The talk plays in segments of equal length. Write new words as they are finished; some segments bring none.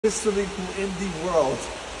swimming pool in the world,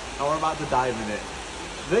 and we're about to dive in it.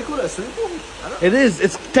 Do they call it a swimming pool? I don't know. It is.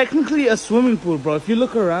 It's technically a swimming pool, bro. If you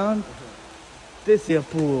look around, this is a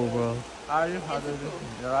pool, bro. How are you? How's everything?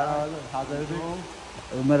 You're right. How's everything?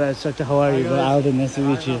 Umar, instructor, how are you? Alden, nice to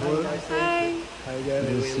meet you. Hi. How you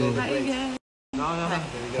doing? Hi again. No.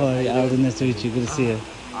 How are you? Alden, nice to meet you. Good to see you.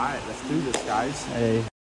 Alright, let's do this, guys. Hey.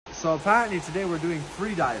 So apparently today we're doing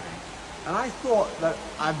free diving. And I thought that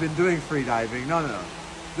I've been doing free diving. No.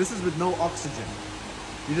 This is with no oxygen.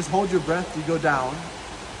 You just hold your breath, you go down,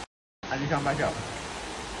 and you come back up.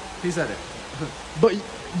 He said it.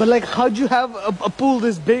 But like, how'd you have a pool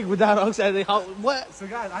this big without oxygen? What? So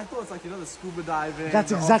guys, I thought it's like, you know, the scuba diving.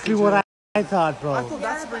 That's exactly what I thought, bro. I thought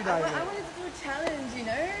that's free diving. I wanted to do a challenge, you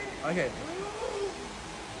know? Okay.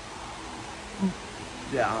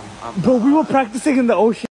 Yeah, Bro, we were practicing in the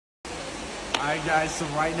ocean. Alright guys, so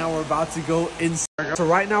right now we're about to go inside. So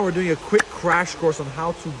right now we're doing a quick crash course on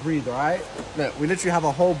how to breathe, alright? Look, we literally have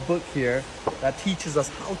a whole book here that teaches us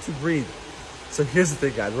how to breathe. So here's the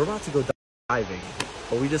thing, guys, we're about to go diving,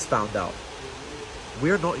 but we just found out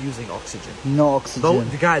we're not using oxygen. No oxygen. No,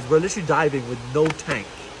 guys, we're literally diving with no tank.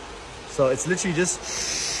 So it's literally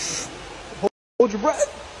just hold your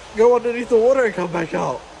breath, go underneath the water and come back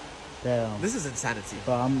out. Damn. This is insanity.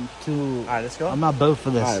 Bro, I'm too... Alright, let's go. I'm not built for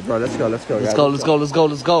this. Alright, bro, let's go. Let's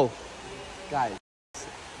go. Guys,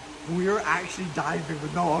 we're actually diving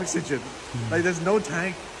with no oxygen. Like, there's no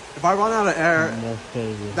tank. If I run out of air, That's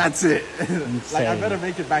crazy. that's it. Like, I better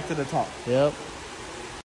make it back to the top. Yep.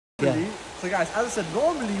 Yeah. So guys, as I said,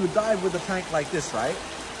 normally you dive with a tank like this, right?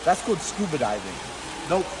 That's called scuba diving.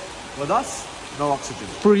 Nope. With us, no oxygen.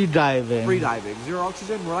 Free diving. Free diving. Zero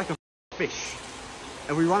oxygen, we're like a fish.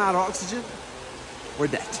 If we run out of oxygen, we're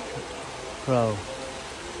dead. Bro.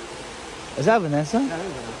 Is that Vanessa? Yeah, it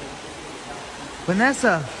is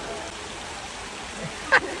Vanessa.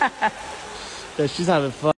 Yeah, she's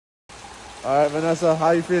having fun. Alright, Vanessa, how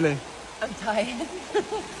are you feeling? I'm tired.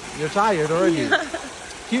 You're tired already? Yeah.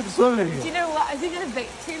 Keep swimming. Do you know what? I think I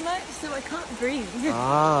baked too much, so I can't breathe.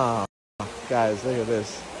 Ah. Guys, look at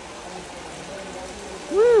this.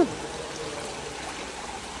 Woo.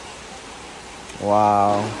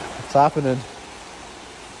 Wow. What's happening?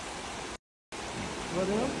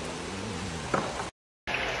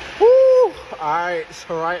 Woo! Alright,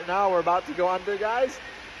 so right now we're about to go under, guys.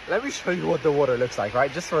 Let me show you what the water looks like,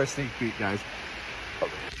 right? Just for a sneak peek, guys.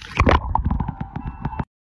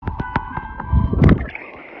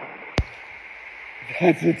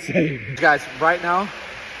 That's insane. Guys, right now...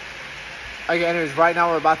 Okay, anyways, right now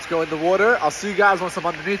we're about to go in the water. I'll see you guys once I'm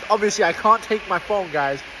underneath. Obviously, I can't take my phone,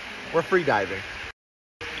 guys. We're free diving.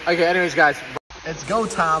 Okay, anyways, guys. It's go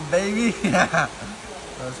time, baby. Yeah.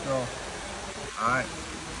 Let's go. Alright.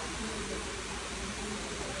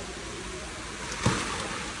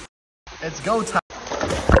 It's go time.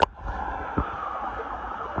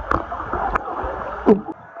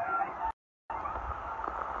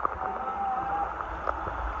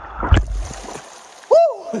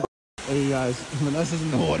 Woo! Hey guys, Vanessa's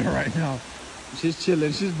in the water right now. She's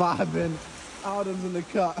chilling, she's vibing. Alden's in the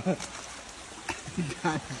cut.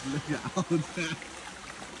 Guys, look at Alden.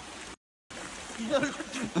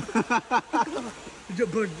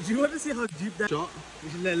 Bro, do you want to see how deep that shot?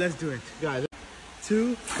 Let's do it. Guys,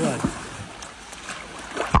 2, 1.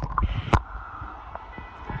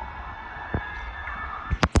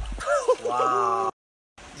 Wow.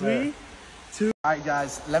 3, 2. Alright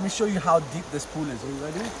guys, let me show you how deep this pool is. Are you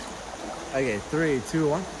ready? Okay, 3, 2,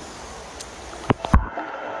 1.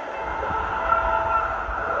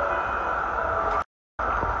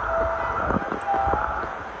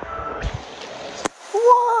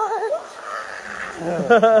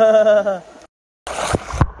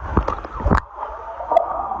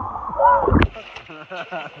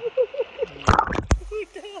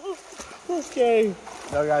 That's scary.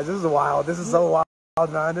 No guys, this is wild. This is so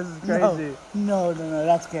wild, man. This is crazy. No,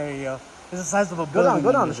 that's scary, yo. It's the size of a building.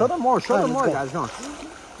 Go down. Show them more. Show them more, guys. Come on.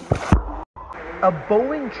 A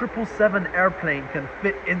Boeing 777 airplane can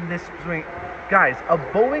fit in this swing. Guys, a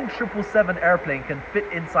Boeing 777 airplane can fit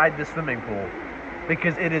inside this swimming pool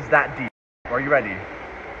because it is that deep. Are you ready?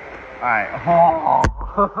 All right.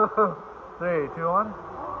 3, 2, 1.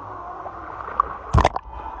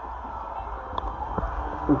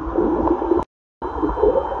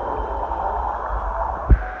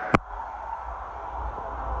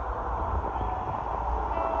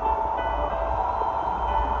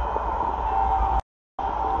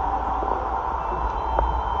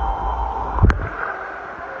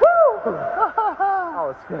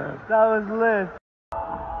 That was lit.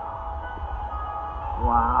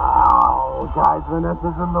 Wow, guys,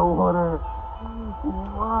 Vanessa's in the water.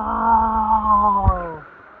 Wow.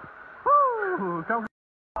 Woo. Come.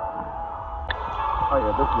 Oh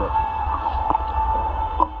yeah, this is it.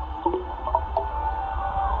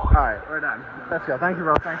 Alright, we're done. Let's go. Thank you,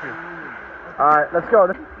 bro. Thank you. Alright, let's go.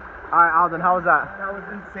 Alright, Alden, how was that? That was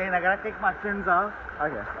insane. I gotta take my fins off.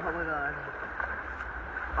 Okay. Oh my god.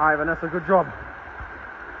 Alright, Vanessa, good job.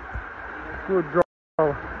 Good job.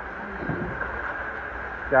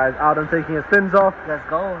 Guys, Alden taking his fins off. Let's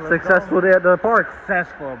go. Successful day at the park.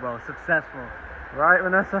 Successful, bro. Successful. Right,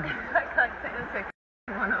 Vanessa? I can't take the second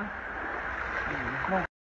one off.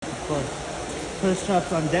 Of course. First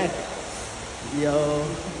shots on deck. Yo.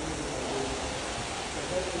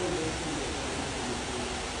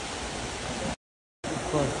 Of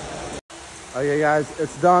course. Okay, guys,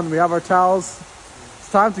 it's done. We have our towels. It's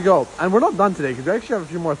time to go. And we're not done today because we actually have a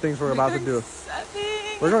few more things we're about to do.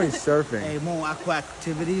 Surfing. We're going surfing. Hey, more aqua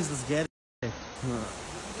activities. Let's get it.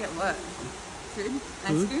 Get what? Food?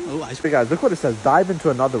 Ice cream? Oh, ice Hey guys, look what it says. Dive into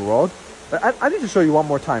another world. I need to show you one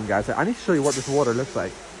more time, guys. I need to show you what this water looks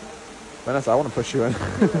like. Vanessa, I want to push you in.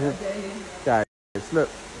 Guys, look.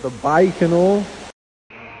 The bike and all.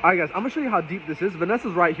 Alright guys, I'm going to show you how deep this is.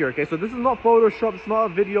 Vanessa's right here, okay? So this is not Photoshop. It's not a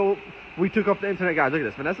video we took off the internet, guys. Look at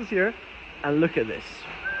this. Vanessa's here. And look at this.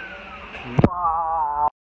 Wow.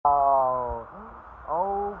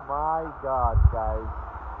 Oh my god, guys.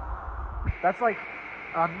 That's like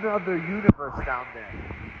another universe down there.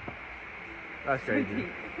 That's crazy.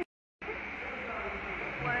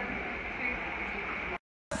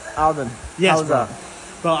 Alden, Yes, how's bro. that?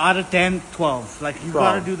 Bro, out of 10, 12. Like, you 12.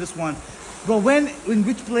 gotta do this one. Bro, in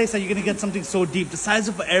which place are you gonna get something so deep? The size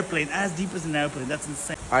of an airplane, as deep as an airplane. That's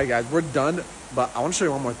insane. Alright guys, we're done. But I want to show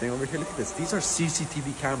you one more thing over here. Look at this. These are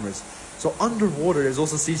CCTV cameras. So underwater there's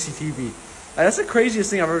also CCTV. Like, that's the craziest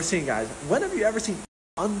thing I've ever seen, guys. When have you ever seen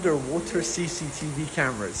underwater CCTV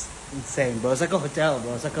cameras? Insane, bro. It's like a hotel,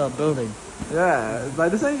 bro. It's like a building. Yeah,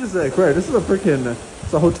 like this ain't just an aquarium. This is a freaking,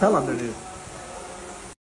 it's a hotel underneath.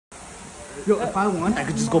 Yo, if I want, I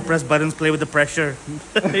could just go press buttons, play with the pressure.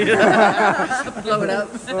 Blow it up.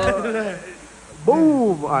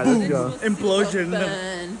 Boom! Alright, let's go. Implosion.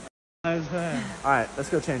 Burn. Alright, let's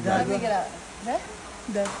go change Let that. me get out. There?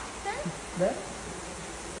 There. There?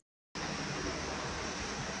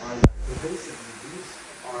 So basically, these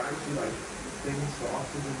are actually like things for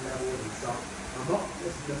oxygen levels and stuff. Not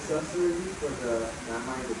just necessarily for the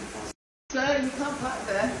mind of the pump. Sir, you can't park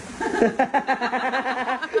there.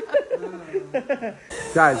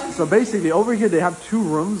 Guys, so basically over here they have 2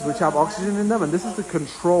 rooms which have oxygen in them, and this is to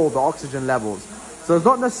control the oxygen levels. So it's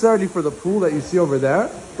not necessarily for the pool that you see over there,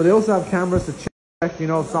 but they also have cameras to check, you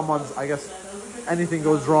know, if someone's, I guess, anything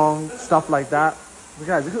goes wrong, stuff like that. But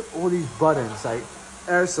guys, look at all these buttons, like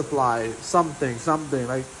air supply, something,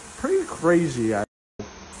 like pretty crazy, guys.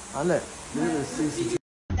 And look at this CCTV.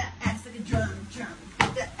 That ass like a drum, drum.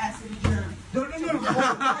 That ass like a drum.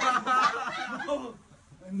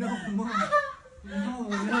 No, mom.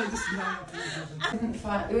 No, just not.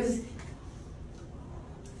 It was.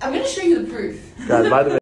 I'm gonna show you the proof. Guys, by the way,